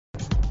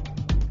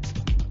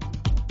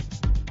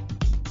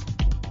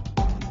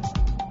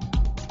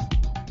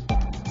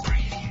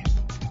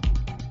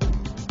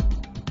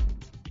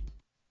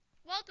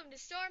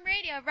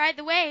Radio, Ride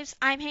the Waves.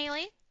 I'm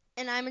Haley.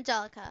 And I'm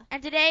Angelica.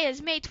 And today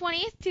is May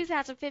 20th,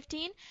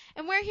 2015,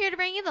 and we're here to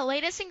bring you the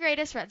latest and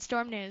greatest Red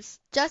Storm news.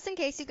 Just in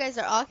case you guys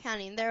are all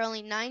counting, there are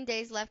only 9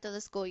 days left of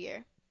the school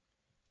year.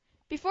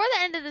 Before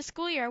the end of the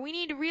school year, we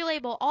need to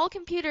relabel all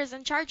computers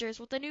and chargers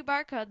with a new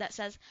barcode that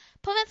says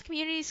Plymouth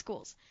Community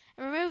Schools,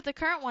 and remove the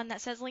current one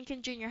that says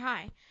Lincoln Junior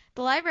High.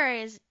 The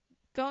library is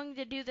going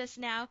to do this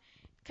now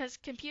because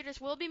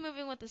computers will be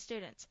moving with the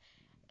students.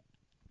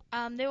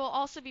 They will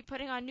also be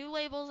putting on new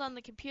labels on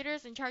the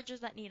computers and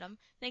chargers that need them.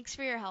 Thanks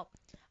for your help.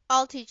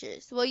 All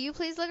teachers, will you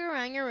please look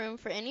around your room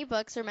for any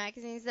books or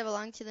magazines that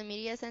belong to the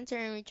media center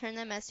and return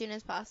them as soon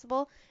as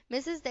possible?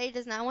 Mrs. Day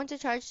does not want to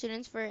charge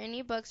students for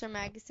any books or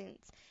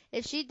magazines.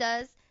 If she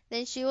does,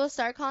 then she will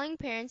start calling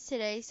parents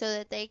today so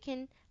that they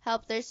can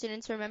help their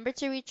students remember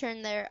to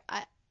return their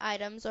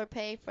items or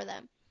pay for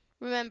them.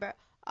 Remember,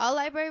 all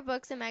library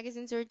books and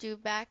magazines were due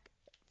back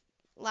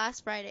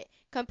last Friday.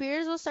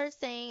 Computers will start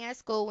staying at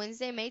school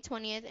Wednesday, May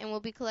 20th, and will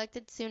be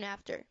collected soon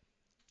after.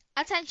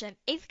 Attention!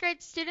 8th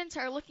grade students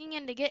who are looking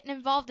into getting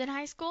involved in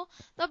high school,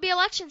 there'll be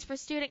elections for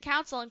student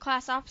council and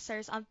class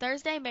officers on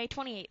Thursday, May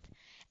 28th.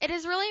 It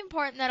is really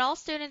important that all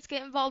students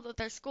get involved with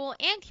their school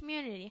and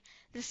community.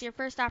 This is your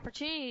first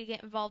opportunity to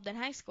get involved in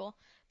high school.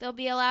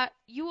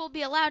 You will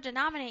be allowed to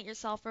nominate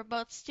yourself for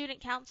both student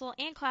council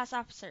and class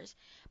officers,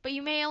 but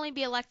you may only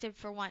be elected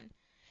for one.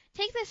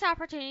 Take this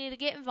opportunity to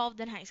get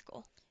involved in high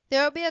school.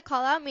 There will be a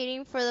call-out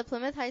meeting for the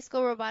Plymouth High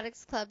School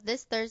Robotics Club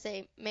this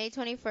Thursday, May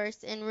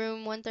 21st in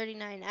room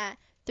 139 at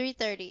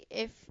 3:30.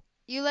 If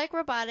you like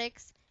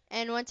robotics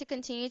and want to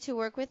continue to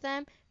work with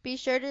them, be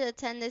sure to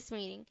attend this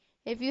meeting.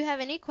 If you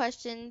have any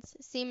questions,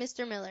 see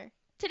Mr. Miller.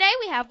 Today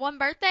we have one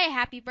birthday.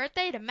 Happy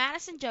birthday to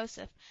Madison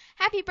Joseph.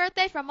 Happy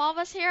birthday from all of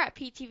us here at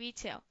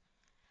PTV2.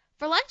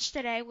 For lunch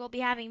today, we'll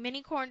be having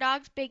mini corn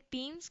dogs, baked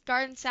beans,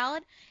 garden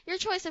salad, your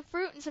choice of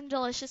fruit, and some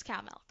delicious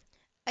cow milk.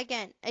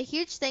 Again, a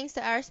huge thanks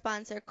to our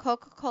sponsor,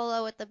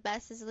 Coca-Cola, with the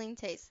best sizzling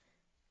taste.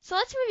 So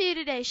let's review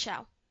today's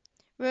show.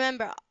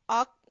 Remember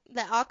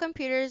that all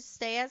computers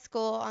stay at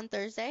school on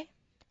Thursday.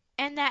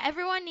 And that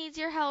everyone needs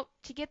your help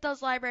to get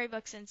those library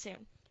books in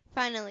soon.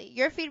 Finally,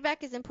 your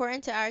feedback is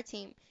important to our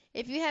team.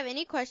 If you have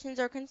any questions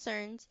or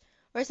concerns,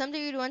 or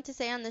something you'd want to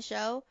say on the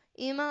show,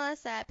 email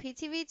us at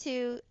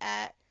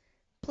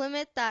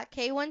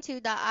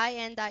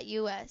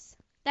ptv2@plymouth.k12.in.us.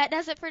 That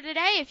does it for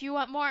today. If you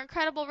want more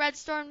incredible Red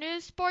Storm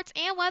news, sports,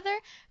 and weather,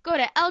 go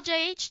to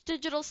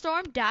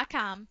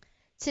ljhdigitalstorm.com.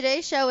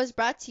 Today's show was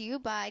brought to you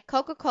by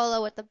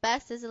Coca-Cola with the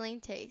best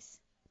sizzling taste.